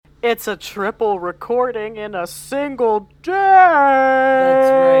It's a triple recording in a single day. That's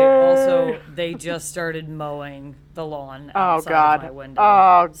right. Also, they just started mowing the lawn outside of my window.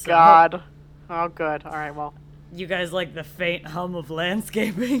 Oh, God. Oh, good. All right, well. You guys like the faint hum of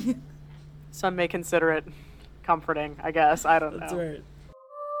landscaping? Some may consider it comforting, I guess. I don't know. That's right.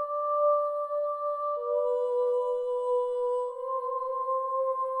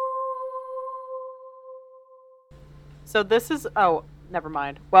 So this is... Oh, never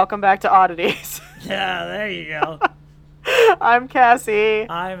mind. Welcome back to Oddities. Yeah, there you go. I'm Cassie.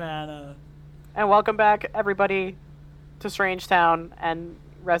 I'm Anna. And welcome back, everybody, to Strangetown and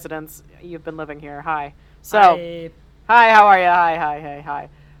residents. You've been living here. Hi. So, hi, how are you? Hi.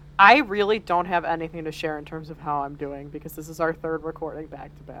 I really don't have anything to share in terms of how I'm doing because this is our third recording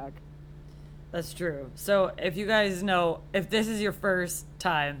back-to-back. That's true. So if you guys know, if this is your first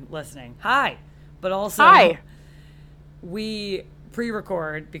time listening, hi. But also, hi. We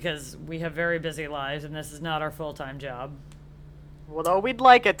pre-record because we have very busy lives and this is not our full-time job. Although we'd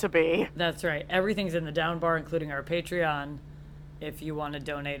like it to be. That's right. Everything's in the down bar, including our Patreon, if you want to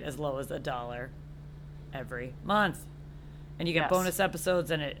donate as low as $1 every month. And you get bonus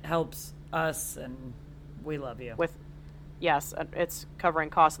episodes and it helps us and we love you. Yes, it's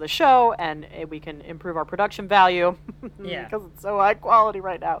covering costs of the show and we can improve our production value. Yeah. Because it's so high quality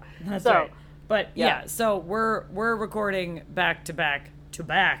right now. That's right. But yeah, so we're recording back to back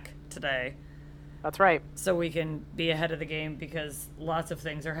today. That's right. So we can be ahead of the game because lots of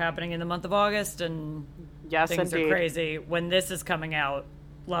things are happening in the month of August and things are crazy. When this is coming out,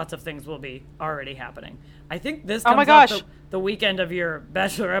 lots of things will be already happening. I think this comes out the weekend of your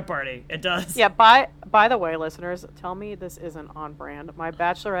bachelorette party. It does. Yeah, by the way, listeners, tell me this isn't on brand. My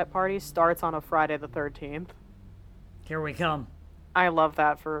bachelorette party starts on a Friday the 13th. Here we come. I love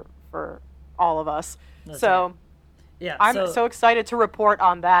that for all of us. That's so, right. Yeah, I'm so excited to report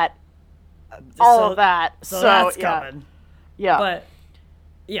on that. All of that. So that's coming. Yeah. But,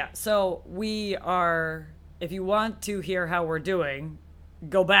 yeah, so we are, if you want to hear how we're doing,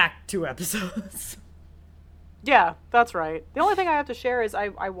 go back 2 episodes. Yeah, that's right. The only thing I have to share is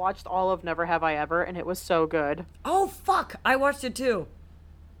I watched all of Never Have I Ever, and it was so good. Oh, fuck! I watched it too.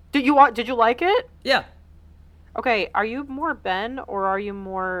 Did you like it? Yeah. Okay, are you more Ben or are you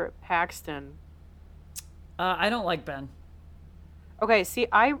more Paxton? I don't like Ben. Okay, see,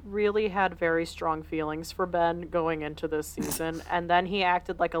 I really had very strong feelings for Ben going into this season, and then he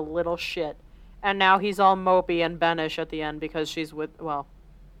acted like a little shit. And now he's all mopey and Ben-ish at the end because she's with,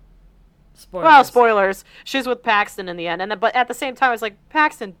 spoilers. She's with Paxton in the end. But at the same time, I was like,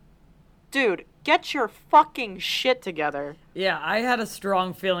 Paxton, dude, get your fucking shit together. Yeah, I had a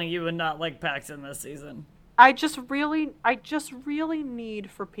strong feeling you would not like Paxton this season. I just really need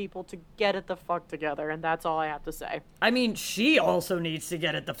for people to get it the fuck together, and that's all I have to say. I mean, she also needs to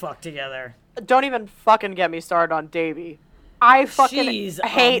get it the fuck together. Don't even fucking get me started on Davy. I fucking She's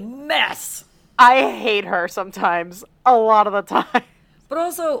a mess. I hate her sometimes, a lot of the time. But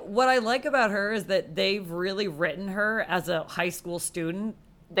also, what I like about her is that they've really written her as a high school student.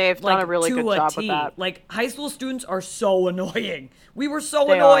 They've done a really good job with that. Like, high school students are so annoying. We were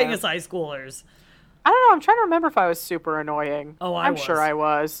so annoying as high schoolers. I don't know. I'm trying to remember if I was super annoying. Oh, I'm sure I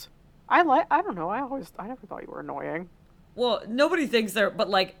was. I don't know. I never thought you were annoying. Well, nobody thinks they're, but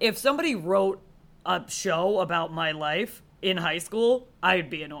like, if somebody wrote a show about my life in high school,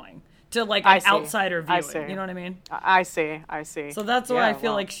 I'd be annoying to like an outsider viewing. You know what I mean? I see. So that's why I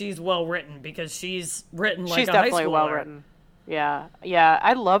feel like she's well written because she's written like she's a high schooler. She's definitely well written. Yeah.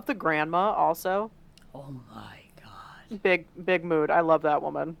 I love the grandma also. Oh my god. Big mood. I love that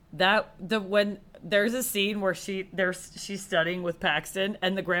woman. When there's a scene where she's studying with Paxton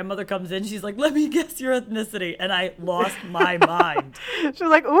and the grandmother comes in, she's like, "Let me guess your ethnicity," and I lost my mind. She's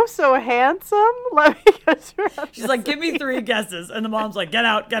like, "Ooh, so handsome. Let me guess your ethnicity." She's like, "Give me 3 guesses," and the mom's like, "Get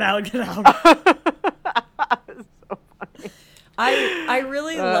out." So funny. I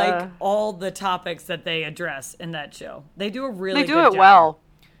really like all the topics that they address in that show. They do a really good job. They do it well.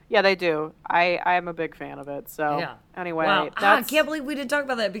 Yeah, they do. I'm a big fan of it. So, yeah. Anyway. Wow. I can't believe we didn't talk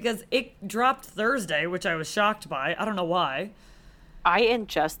about that because it dropped Thursday, which I was shocked by. I don't know why. I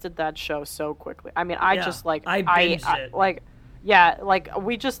ingested that show so quickly. I mean, I binged it.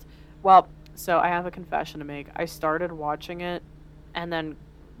 So I have a confession to make. I started watching it,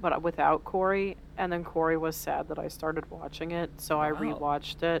 but without Corey, and then Corey was sad that I started watching it, so I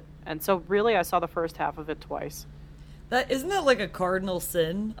rewatched it. And so really, I saw the first half of it twice. Isn't that like a cardinal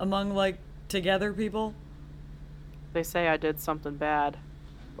sin among like together people? They say I did something bad,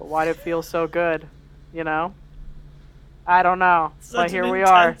 but why did it feel so good? You know? I don't know. Such but here an we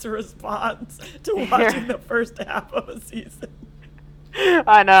are. Intense response to watching the first half of a season.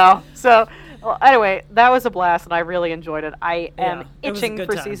 I know. So, well, anyway, that was a blast, and I really enjoyed it. I am itching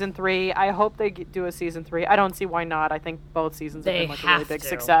for season 3. I hope they do a season 3. I don't see why not. I think both seasons have been like a really big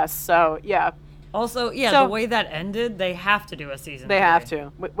success. So, yeah. Also, the way that ended, they have to do a season 3. They have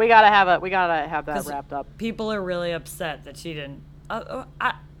to. We gotta have that wrapped up. People are really upset that she didn't.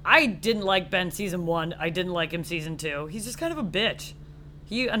 I didn't like Ben season 1. I didn't like him season 2. He's just kind of a bitch.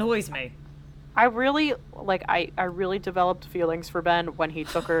 He annoys me. I really developed feelings for Ben when he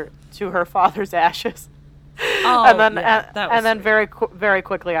took her to her father's ashes. Oh, and then very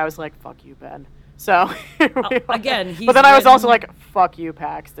quickly I was like, "Fuck you, Ben." So again, but then I was also like, "Fuck you,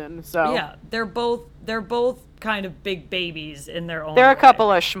 Paxton." So yeah, they're both kind of big babies in their own. They're way. A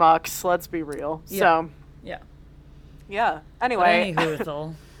couple of schmucks. Let's be real. Yeah. So yeah. Anyway,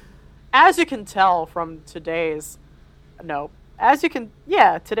 as you can tell from today's episode's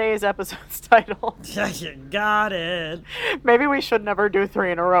title. You got it. Maybe we should never do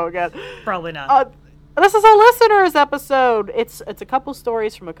 3 in a row again. Probably not. This is a listeners episode. It's a couple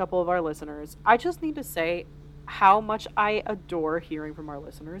stories from a couple of our listeners. I just need to say how much I adore hearing from our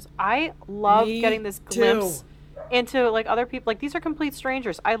listeners. I love getting this glimpse into like other people. Like, these are complete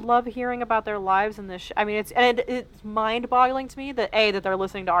strangers. I love hearing about their lives in this. I mean, it's mind-boggling to me that A, that they're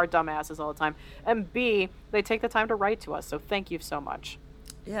listening to our dumbasses all the time, and B, they take the time to write to us. So thank you so much.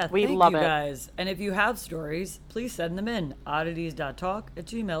 Yeah, we love you guys. And if you have stories, please send them in.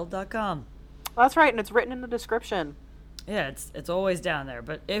 oddities.talk@gmail.com. That's right, and it's written in the description. Yeah, it's always down there.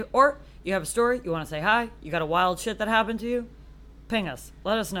 But or you have a story, you want to say hi, you got a wild shit that happened to you, ping us.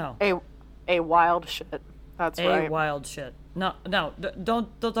 Let us know. A wild shit. That's right. A wild shit. No,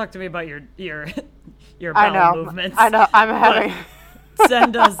 don't talk to me about your bowel movements. I know. I'm having.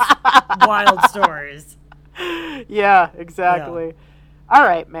 Send us wild stories. Yeah, exactly. Yeah. All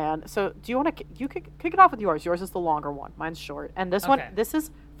right, man. So, do you want to? You kick it off with yours. Yours is the longer one. Mine's short. And this one, this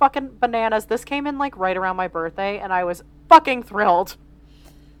is fucking bananas. This came in like right around my birthday, and I was fucking thrilled.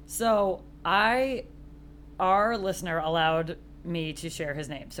 So, our listener allowed me to share his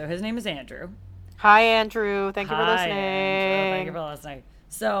name. So his name is Andrew. Hi, Andrew. Thank you for listening. Andrew. Thank you for listening.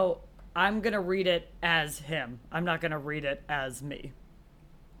 So I'm going to read it as him. I'm not going to read it as me.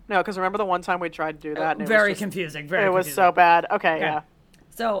 No, because remember the one time we tried to do that? And very confusing. It was so bad. Okay, yeah.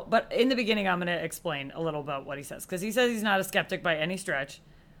 So, but in the beginning, I'm going to explain a little about what he says. Because he says he's not a skeptic by any stretch,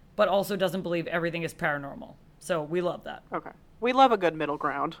 but also doesn't believe everything is paranormal. So we love that. Okay. We love a good middle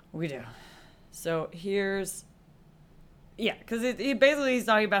ground. We do. So here's... Yeah, because he's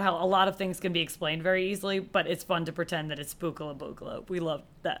talking about how a lot of things can be explained very easily, but it's fun to pretend that it's spookala bookala. We love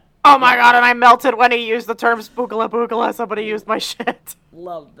that. Oh my god, and I melted when he used the term spookala bookala. Somebody used my shit.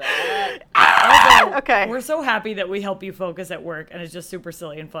 Love that. Also, okay. We're so happy that we help you focus at work, and it's just super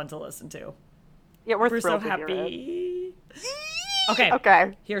silly and fun to listen to. Yeah, we're so happy.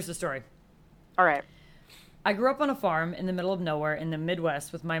 Okay. Here's the story. All right. I grew up on a farm in the middle of nowhere in the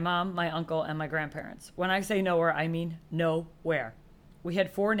Midwest with my mom, my uncle, and my grandparents. When I say nowhere, I mean nowhere. We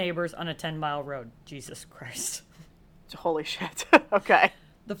had 4 neighbors on a 10-mile road. Jesus Christ. Holy shit. Okay.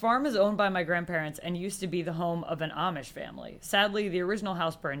 The farm is owned by my grandparents and used to be the home of an Amish family. Sadly, the original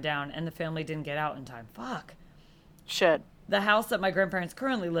house burned down and the family didn't get out in time. Fuck. Shit. The house that my grandparents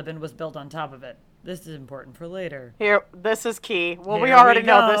currently live in was built on top of it. This is important for later. This is key. Well, we already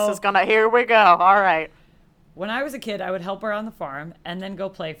know this is gonna... Here we go. All right. When I was a kid, I would help around the farm and then go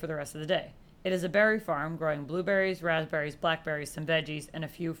play for the rest of the day. It is a berry farm growing blueberries, raspberries, blackberries, some veggies, and a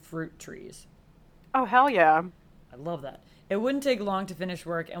few fruit trees. Oh, hell yeah. I love that. It wouldn't take long to finish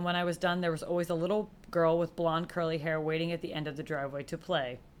work, and when I was done, there was always a little girl with blonde curly hair waiting at the end of the driveway to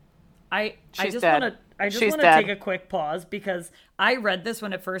play. I just want to take a quick pause because I read this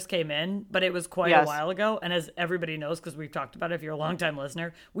when it first came in, but it was quite a while ago. And as everybody knows, because we've talked about it, if you're a longtime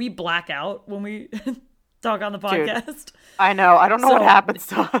listener, we black out when we talk on the podcast. Dude, I know. I don't know what happens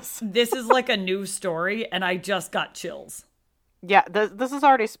to us. This is like a new story, and I just got chills. Yeah, this is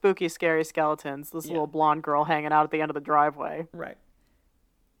already spooky, scary skeletons. This little blonde girl hanging out at the end of the driveway. Right.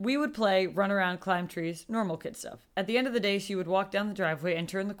 We would play, run around, climb trees, normal kid stuff. At the end of the day, she would walk down the driveway and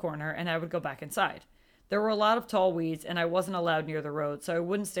turn the corner, and I would go back inside. There were a lot of tall weeds, and I wasn't allowed near the road, so I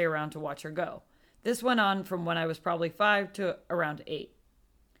wouldn't stay around to watch her go. This went on from when I was probably 5 to around 8.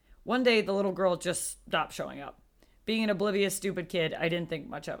 One day, the little girl just stopped showing up. Being an oblivious, stupid kid, I didn't think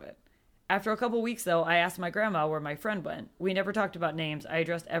much of it. After a couple weeks, though, I asked my grandma where my friend went. We never talked about names. I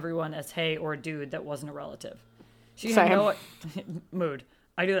addressed everyone as hey or dude that wasn't a relative. She had no... Mood.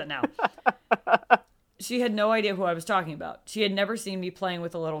 I do that now. She had no idea who I was talking about. She had never seen me playing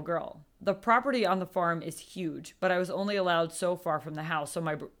with a little girl. The property on the farm is huge, but I was only allowed so far from the house so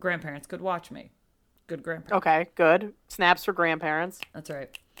my grandparents could watch me. Good grandparents. Okay, good. Snaps for grandparents. That's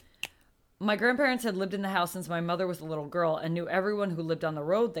right. My grandparents had lived in the house since my mother was a little girl and knew everyone who lived on the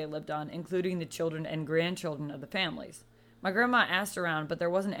road they lived on, including the children and grandchildren of the families. My grandma asked around, but there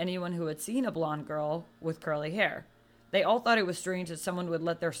wasn't anyone who had seen a blonde girl with curly hair. They all thought it was strange that someone would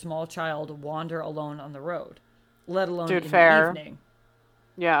let their small child wander alone on the road, let alone in the evening.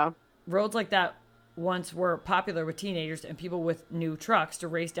 Yeah. Roads like that once were popular with teenagers and people with new trucks to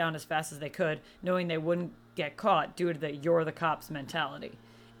race down as fast as they could, knowing they wouldn't get caught due to the "you're the cops" mentality.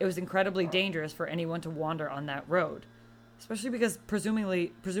 It was incredibly dangerous for anyone to wander on that road, especially because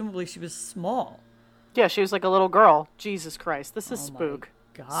presumably she was small. Yeah, she was like a little girl. Jesus Christ, this is spook.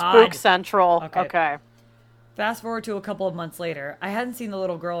 Spook Central. Okay. Fast forward to a couple of months later. I hadn't seen the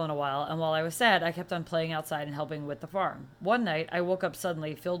little girl in a while, and while I was sad, I kept on playing outside and helping with the farm. One night, I woke up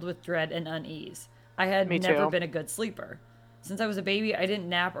suddenly, filled with dread and unease. I had never been a good sleeper. Since I was a baby, I didn't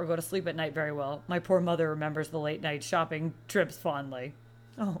nap or go to sleep at night very well. My poor mother remembers the late night shopping trips fondly.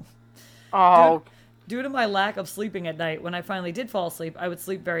 Oh. Due to my lack of sleeping at night, when I finally did fall asleep, I would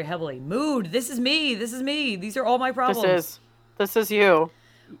sleep very heavily. Mood, this is me. These are all my problems. This is you.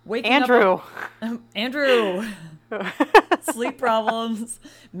 Waking Andrew. Andrew. Sleep problems.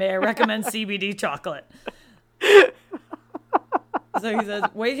 May I recommend CBD chocolate? So he says,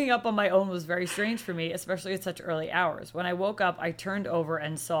 waking up on my own was very strange for me, especially at such early hours. When I woke up, I turned over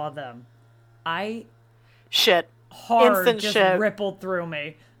and saw them. Instant just shit rippled through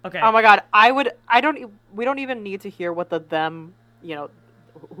me. Okay. Oh my God. We don't even need to hear what them,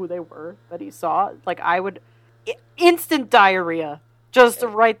 who they were that he saw. Like, instant diarrhea. Just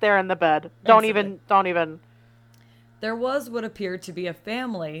right there in the bed. Don't even. There was what appeared to be a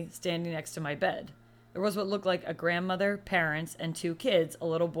family standing next to my bed. There was what looked like a grandmother, parents, and 2 kids, a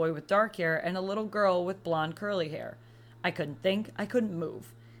little boy with dark hair and a little girl with blonde curly hair. I couldn't think. I couldn't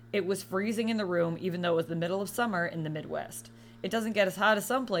move. It was freezing in the room, even though it was the middle of summer in the Midwest. It doesn't get as hot as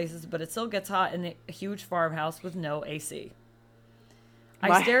some places, but it still gets hot in a huge farmhouse with no AC.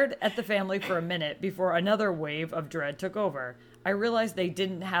 I stared at the family for a minute before another wave of dread took over. I realized they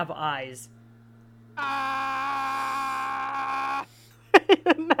didn't have eyes.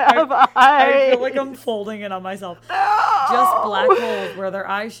 I feel like I'm folding it on myself. Just black holes where their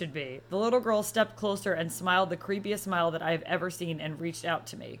eyes should be. The little girl stepped closer and smiled the creepiest smile that I have ever seen and reached out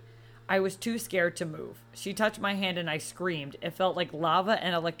to me. I was too scared to move. She touched my hand and I screamed. It felt like lava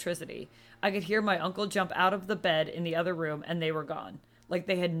and electricity. I could hear my uncle jump out of the bed in the other room and they were gone. Like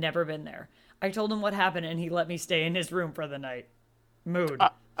they had never been there. I told him what happened and he let me stay in his room for the night. Mood.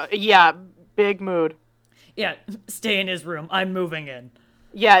 Yeah, big mood. Yeah, stay in his room. I'm moving in.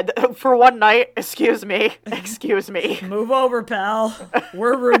 Yeah, for one night. Excuse me. Move over, pal.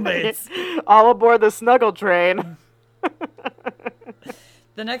 We're roommates. All aboard the snuggle train.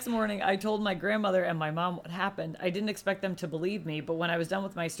 The next morning, I told my grandmother and my mom what happened. I didn't expect them to believe me, but when I was done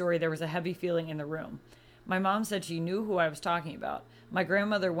with my story, there was a heavy feeling in the room. My mom said she knew who I was talking about. My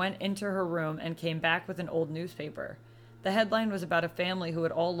grandmother went into her room and came back with an old newspaper. The headline was about a family who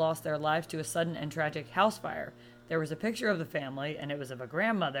had all lost their lives to a sudden and tragic house fire. There was a picture of the family, and it was of a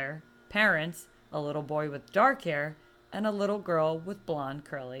grandmother, parents, a little boy with dark hair, and a little girl with blonde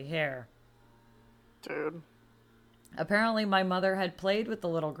curly hair. Dude. Apparently, my mother had played with the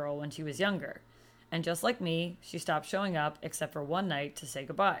little girl when she was younger, and just like me, she stopped showing up except for one night to say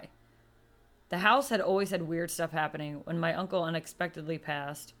goodbye. The house had always had weird stuff happening. When my uncle unexpectedly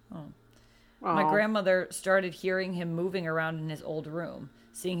passed, my grandmother started hearing him moving around in his old room,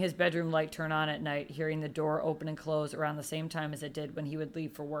 seeing his bedroom light turn on at night, hearing the door open and close around the same time as it did when he would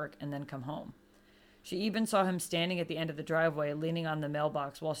leave for work and then come home. She even saw him standing at the end of the driveway, leaning on the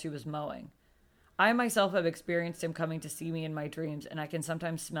mailbox while she was mowing. I myself have experienced him coming to see me in my dreams, and I can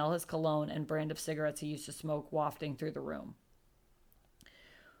sometimes smell his cologne and brand of cigarettes he used to smoke wafting through the room.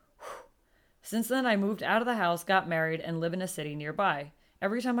 Since then, I moved out of the house, got married, and live in a city nearby.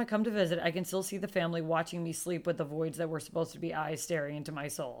 Every time I come to visit, I can still see the family watching me sleep with the voids that were supposed to be eyes staring into my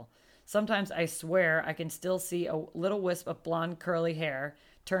soul. Sometimes I swear I can still see a little wisp of blonde curly hair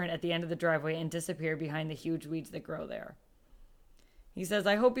turn at the end of the driveway and disappear behind the huge weeds that grow there. He says,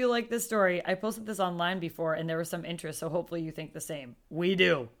 I hope you like this story. I posted this online before and there was some interest, so hopefully you think the same. We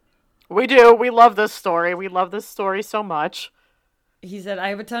do. We do. We love this story. We love this story so much. He said, I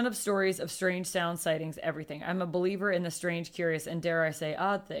have a ton of stories of strange sound sightings, everything. I'm a believer in the strange, curious, and dare I say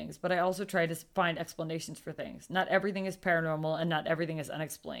odd things, but I also try to find explanations for things. Not everything is paranormal and not everything is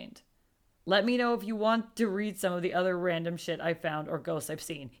unexplained. Let me know if you want to read some of the other random shit I found or ghosts I've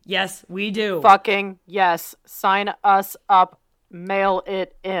seen. Yes, we do. Fucking yes. Sign us up. Mail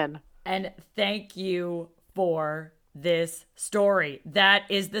it in. And thank you for this story. That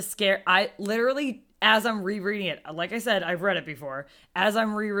is the scare. I literally as I'm rereading it, like I said, I've read it before. As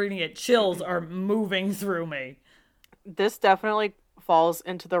I'm rereading it, chills are moving through me. This definitely falls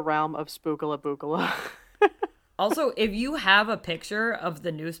into the realm of spookala bookala. Also, if you have a picture of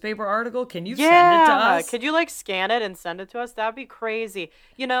the newspaper article, can you send it to us? Could you scan it and send it to us? That'd be crazy.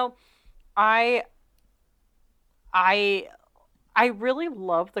 I really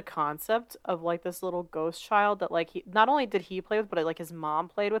love the concept of this little ghost child that he not only did he play with, but his mom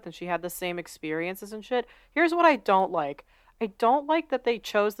played with, and she had the same experiences and shit. Here's what I don't like. I don't like that they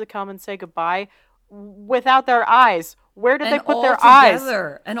chose to come and say goodbye without their eyes. Where did they put their eyes?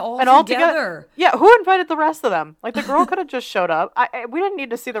 And all together. Yeah, who invited the rest of them? The girl could have just showed up. We didn't need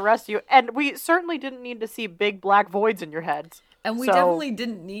to see the rest of you, and we certainly didn't need to see big black voids in your heads. And we definitely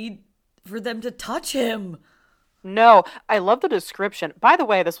didn't need for them to touch him. No, I love the description. By the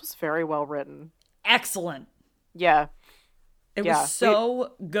way, this was very well written. Excellent. Yeah. It was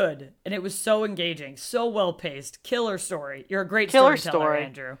so good, and it was so engaging, so well paced. Killer story. You're a great storyteller,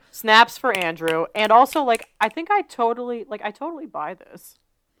 Andrew. Snaps for Andrew, and also I think I totally buy this.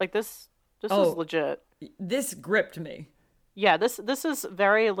 This is legit. This gripped me. Yeah, this is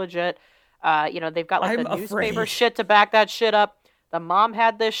very legit. They've got the newspaper shit to back that shit up. The mom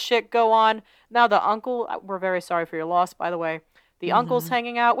had this shit go on. Now the uncle, we're very sorry for your loss, by the way. The uncle's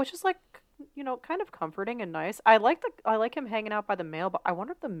hanging out, which is kind of comforting and nice. I like him hanging out by the mailbox. I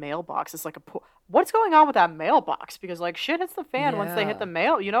wonder if the mailbox is what's going on with that mailbox? Because shit hits the fan once they hit the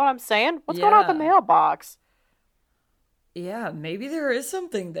mail. You know what I'm saying? What's going on with the mailbox? Yeah, maybe there is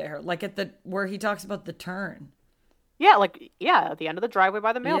something there. At where he talks about the turn. Yeah, at the end of the driveway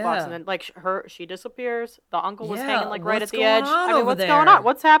by the mailbox, and then she disappears. The uncle was hanging right at the edge. What's going on?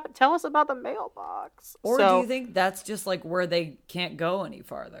 What's happened? Tell us about the mailbox. Or do you think that's just where they can't go any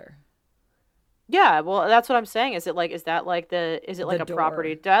farther? Yeah, well, that's what I'm saying. Is it a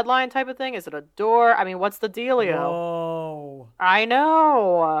property deadline type of thing? Is it a door? I mean, what's the dealio? Whoa. I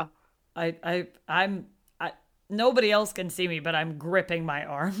know. I'm nobody else can see me, but I'm gripping my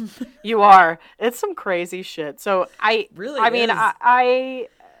arm. You are. It's some crazy shit. So I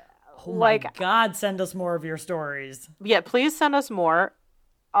oh my God, send us more of your stories. Yeah, please send us more.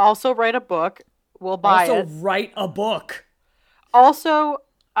 Also write a book. We'll buy it. Also write a book. Also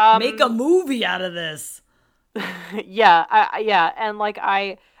make a movie out of this. Yeah, and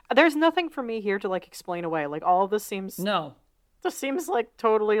there's nothing for me here to explain away. All of this seems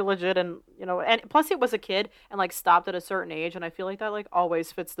totally legit, and and plus it was a kid and stopped at a certain age, and I feel that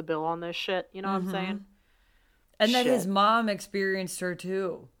always fits the bill on this shit. You know what I'm saying? And then his mom experienced her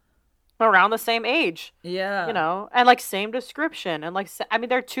too. Around the same age. Yeah. And same description, and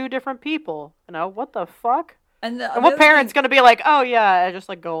they're two different people. What the fuck? And what parent's going to be oh yeah, I just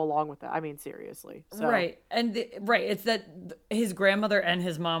go along with that? I mean, seriously. So. Right. And it's that his grandmother and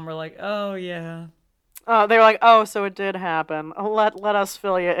his mom were oh yeah. They were oh, so it did happen. Let us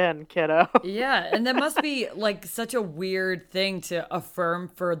fill you in, kiddo. Yeah, and that must be such a weird thing to affirm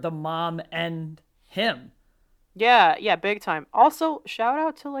for the mom and him. Yeah, big time. Also, shout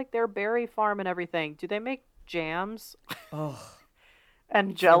out to their berry farm and everything. Do they make jams? Oh.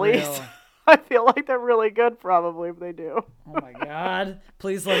 And jellies? I feel they're really good, probably, if they do. Oh my God.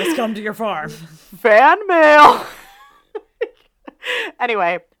 Please let us come to your farm. Fan mail!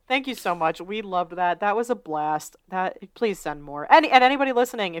 Anyway, thank you so much. We loved that. That was a blast. Please send more. And anybody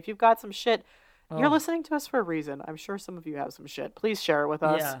listening, if you've got some shit, you're listening to us for a reason. I'm sure some of you have some shit. Please share it with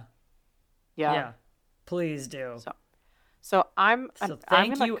us. Yeah. Please do. So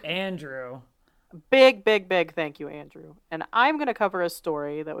thank you, Andrew. Big thank you, Andrew. And I'm going to cover a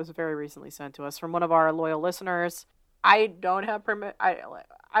story that was very recently sent to us from one of our loyal listeners. I don't have permit. I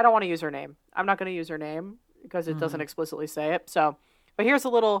don't want to use her name. I'm not going to use her name because it doesn't explicitly say it. So, but here's a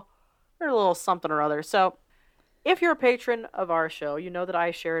little something or other. So, if you're a patron of our show, you know that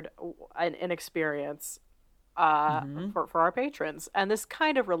I shared an experience for our patrons, and this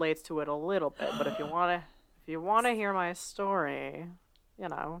kind of relates to it a little bit. But if you want to hear my story,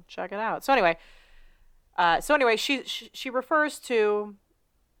 check it out. So anyway, she refers to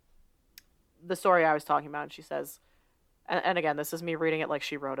the story I was talking about, and she says, and again, this is me reading it like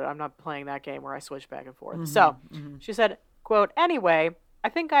she wrote it. I'm not playing that game where I switch back and forth. She said, quote, "Anyway, I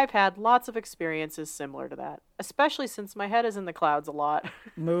think I've had lots of experiences similar to that, especially since my head is in the clouds a lot."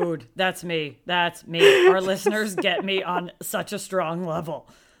 Mood. That's me. Our listeners get me on such a strong level.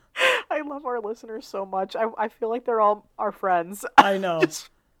 I love our listeners so much. I feel like they're all our friends. I know.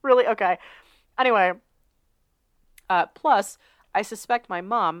 Really? Okay. Anyway, plus, I suspect my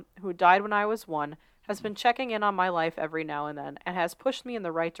mom, who died when I was 1, has been checking in on my life every now and then and has pushed me in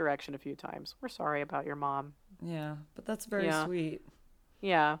the right direction a few times. We're sorry about your mom. Yeah, but that's very sweet.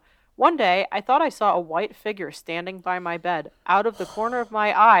 Yeah. One day, I thought I saw a white figure standing by my bed, out of the corner of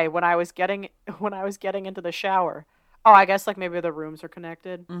my eye when I was getting into the shower. Oh, I guess like maybe the rooms are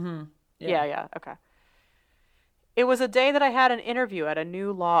connected. Mm-hmm. Yeah, okay. It was a day that I had an interview at a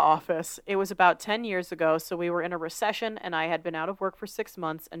new law office. It was about 10 years ago, so we were in a recession and I had been out of work for 6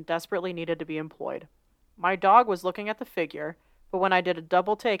 months and desperately needed to be employed. My dog was looking at the figure, but when I did a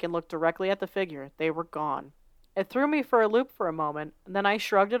double take and looked directly at the figure, they were gone. It threw me for a loop for a moment, and then I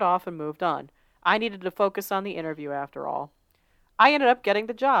shrugged it off and moved on. I needed to focus on the interview after all. I ended up getting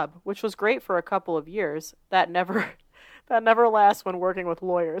the job, which was great for a couple of years. That never lasts when working with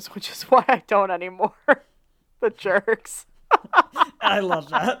lawyers, which is why I don't anymore. The jerks. I love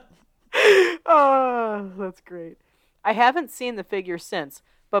that. Oh, that's great. I haven't seen the figure since,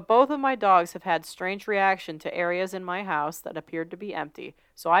 but both of my dogs have had strange reaction to areas in my house that appeared to be empty,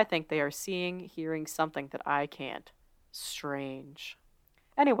 so I think they are hearing something that I can't. Strange.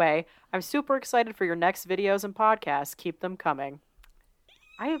 Anyway, I'm super excited for your next videos and podcasts. Keep them coming.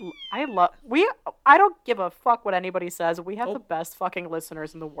 I don't give a fuck what anybody says. We have the best fucking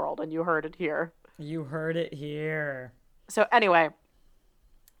listeners in the world, and you heard it here. You heard it here. So anyway,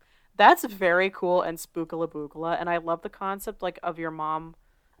 that's very cool and spookala-bookala, and I love the concept like of your mom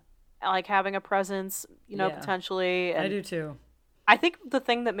like having a presence, potentially. And I do too. I think the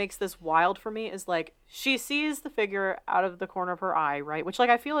thing that makes this wild for me is like she sees the figure out of the corner of her eye, right? Which like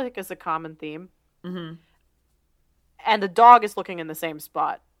I feel like is a common theme. Mm-hmm. And the dog is looking in the same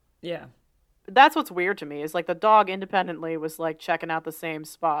spot. Yeah. That's what's weird to me is like the dog independently was like checking out the same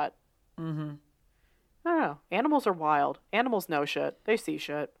spot. Mm-hmm. I don't know. Animals are wild. Animals know shit. They see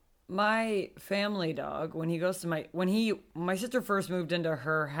shit. My family dog, when my sister first moved into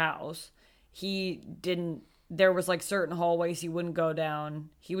her house, there was like certain hallways he wouldn't go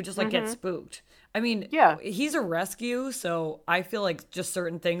down. He would just like get spooked. I mean, yeah, he's a rescue, so I feel like just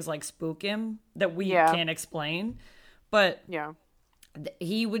certain things like spook him that we can't explain. But yeah,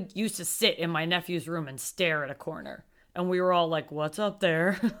 he used to sit in my nephew's room and stare at a corner, and we were all like, "What's up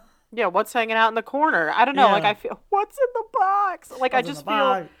there?" Yeah, what's hanging out in the corner? I don't know. Yeah. Like I feel, what's in the box? Like I just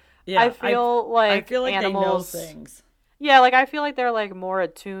feel. Yeah, I feel like animals, they know things. Yeah, like I feel like they're like more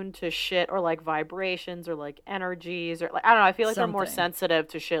attuned to shit or like vibrations or like energies or like I don't know. I feel like they're more sensitive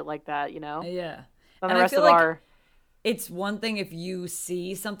to shit like that, Yeah. Than the rest of our. It's one thing if you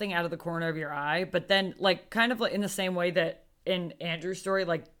see something out of the corner of your eye, but then like kind of like in the same way that in Andrew's story,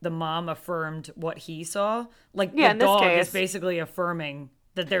 like the mom affirmed what he saw. Like the dog is basically affirming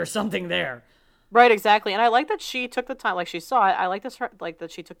that there's something there. Right, exactly. And I like that she took the time, like she saw it. I like this, like that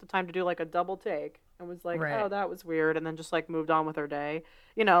she took the time to do like a double take and was like, oh, that was weird. And then just like moved on with her day.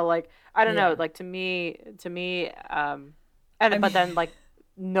 Like, I don't know, like to me, but then like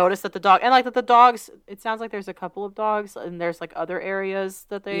notice that the dog, and like that the dogs, it sounds like there's a couple of dogs and there's like other areas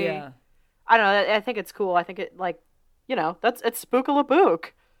that they, I don't know. I think it's cool. I think it like, it's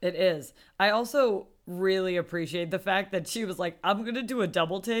spookalabook. It is. I also really appreciate the fact that she was like, I'm gonna do a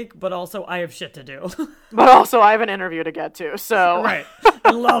double take, but also I have shit to do. But also I have an interview to get to, so right. I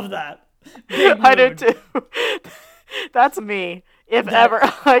love that. I do too. That's me. If ever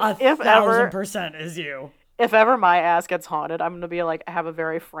 1,000% is you. If ever my ass gets haunted, I'm gonna be like have a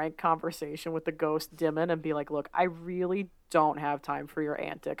very frank conversation with the ghost Dimon and be like, look, I really don't have time for your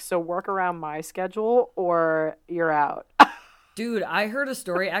antics, so work around my schedule or you're out. Dude, I heard a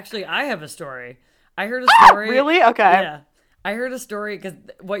story. Actually, I have a story. I heard a story. Really? Okay. Yeah. I heard a story because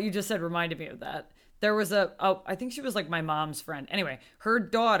what you just said reminded me of that. There was I think she was like my mom's friend. Anyway, her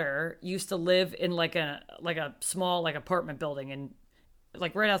daughter used to live in like a small like apartment building in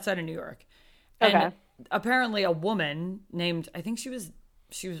like right outside of New York. And apparently a woman named, I think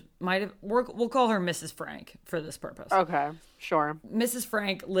we'll call her Mrs. Frank for this purpose. Okay, sure. Mrs.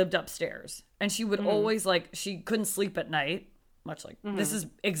 Frank lived upstairs and she would always she couldn't sleep at night. Much like, this is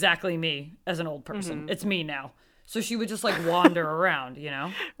exactly me as an old person. It's me now. So she would just like wander around,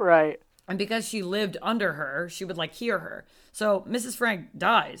 Right. And because she lived under her, she would like hear her. So Mrs. Frank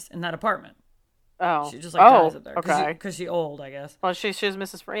dies in that apartment. Oh. She just dies up there. Okay. Because she's old, I guess. Well, she's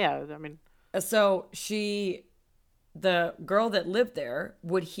Mrs. Frank. Yeah, I mean. So the girl that lived there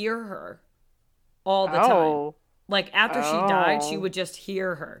would hear her all the time. Like after she died, she would just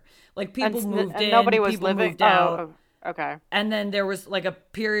hear her. Like people moved in, nobody was people living. moved out. Okay. And then there was like a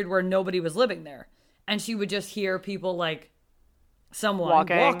period where nobody was living there. And she would just hear people like someone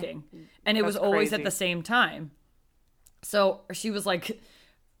walking. And it was always crazy. At the same time. So she was like,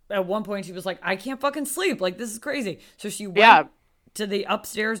 at one point she was like, I can't fucking sleep. Like, this is crazy. So she went to the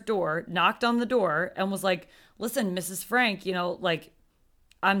upstairs door, knocked on the door and was like, listen, Mrs. Frank, like,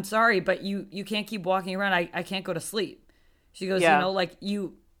 I'm sorry, but you can't keep walking around. I can't go to sleep. She goes, like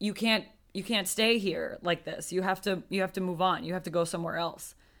you can't stay here like this. You have to move on. You have to go somewhere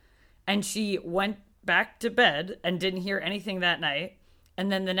else. And she went back to bed and didn't hear anything that night.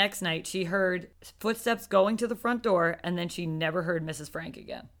 And then the next night she heard footsteps going to the front door, and then she never heard Mrs. Frank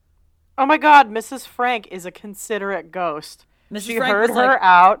again. Oh my God, Mrs. Frank is a considerate ghost. She Frank heard her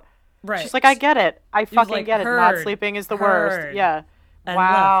out. Right. She's like, I get it. I fucking get it. Not sleeping is the worst. Yeah.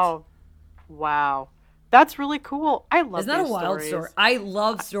 Wow. Wow. That's really cool. I love Isn't that a wild story? I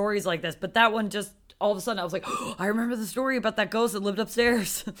love stories like this, but that one just, all of a sudden, I was like, oh, I remember the story about that ghost that lived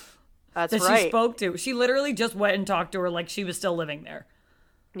upstairs. That's that right. She spoke to. She literally just went and talked to her like she was still living there.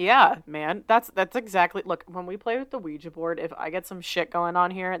 Yeah, man. That's exactly, look, when we play with the Ouija board, if I get some shit going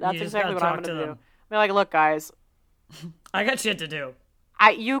on here, that's exactly what I'm going to do. Be like, look, guys. I got shit to do.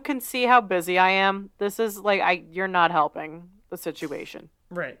 You can see how busy I am. This is like, you're not helping the situation.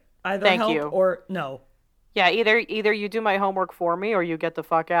 Right. Either Thank help you. Or no. Yeah, either you do my homework for me or you get the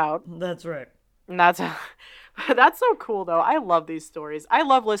fuck out. That's right. And that's so cool, though. I love these stories. I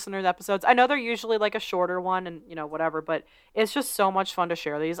love listeners' episodes. I know they're usually like a shorter one and, whatever, but it's just so much fun to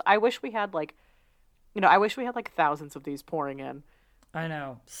share these. I wish we had like thousands of these pouring in. I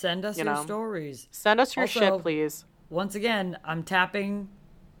know. Send us your stories. Send us your shit, please. Once again, I'm tapping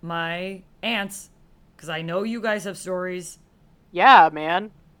my aunts because I know you guys have stories. Yeah,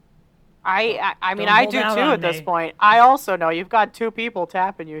 man. I mean, I do too at this point. I also know you've got 2 people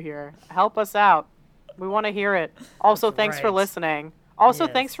tapping you here. Help us out. We want to hear it. Also, thanks for listening. Also,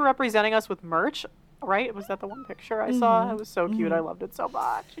 thanks for representing us with merch. Right? Was that the one picture I saw? It was so cute. I loved it so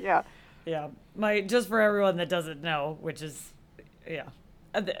much. Yeah. Yeah. Just for everyone that doesn't know, which is,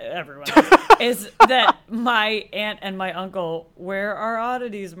 everyone is that my aunt and my uncle wear our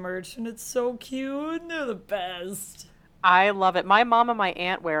Oddities merch, and it's so cute. And they're the best. I love it. My mom and my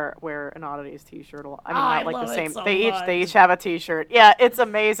aunt wear an Oddities t-shirt. I mean, not like the same. So they each have a t-shirt. Yeah, it's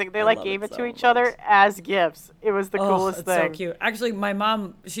amazing. They gave it to each other as gifts. It was the coolest thing. So cute. Actually, my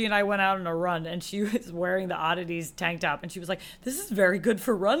mom, she and I went out on a run, and she was wearing the Oddities tank top, and she was like, "This is very good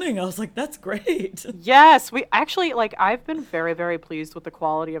for running." I was like, "That's great." Yes, we actually I've been very, very pleased with the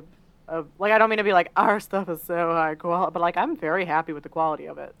quality of I don't mean to be like our stuff is so high quality, but I'm very happy with the quality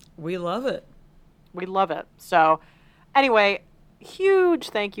of it. We love it. We love it. So. Anyway, huge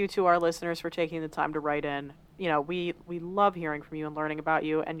thank you to our listeners for taking the time to write in. We love hearing from you and learning about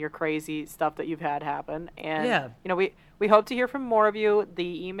you and your crazy stuff that you've had happen. And, we hope to hear from more of you.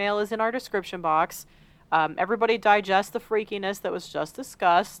 The email is in our description box. Everybody digest the freakiness that was just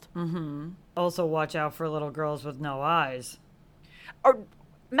discussed. Mm-hmm. Also, watch out for little girls with no eyes. Or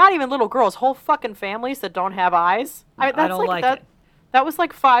not even little girls, whole fucking families that don't have eyes. I don't like it. That was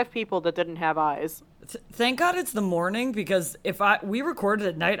 5 people that didn't have eyes. Thank God it's the morning, because if we recorded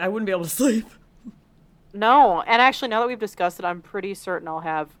at night, I wouldn't be able to sleep. No, and actually, now that we've discussed it, I'm pretty certain I'll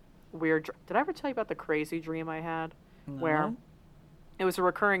have weird... Did I ever tell you about the crazy dream I had? No. Where it was a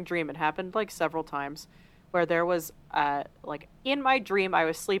recurring dream. It happened several times, where there was in my dream, I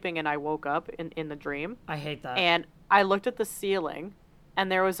was sleeping and I woke up in the dream. I hate that. And I looked at the ceiling, and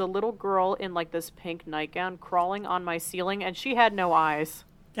there was a little girl in this pink nightgown crawling on my ceiling, and she had no eyes.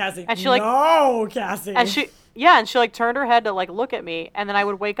 Cassie. And she Cassie. And she turned her head to look at me, and then I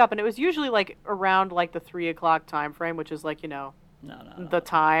would wake up, and it was usually around the 3 o'clock time frame, which is No. The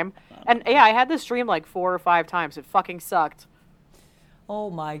time. And I had this dream 4 or 5 times. It fucking sucked. Oh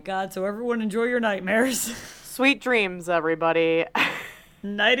my God. So everyone enjoy your nightmares. Sweet dreams, everybody.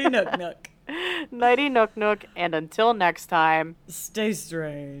 Nighty nook nook. Nighty nook nook, and until next time, stay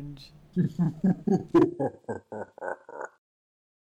strange.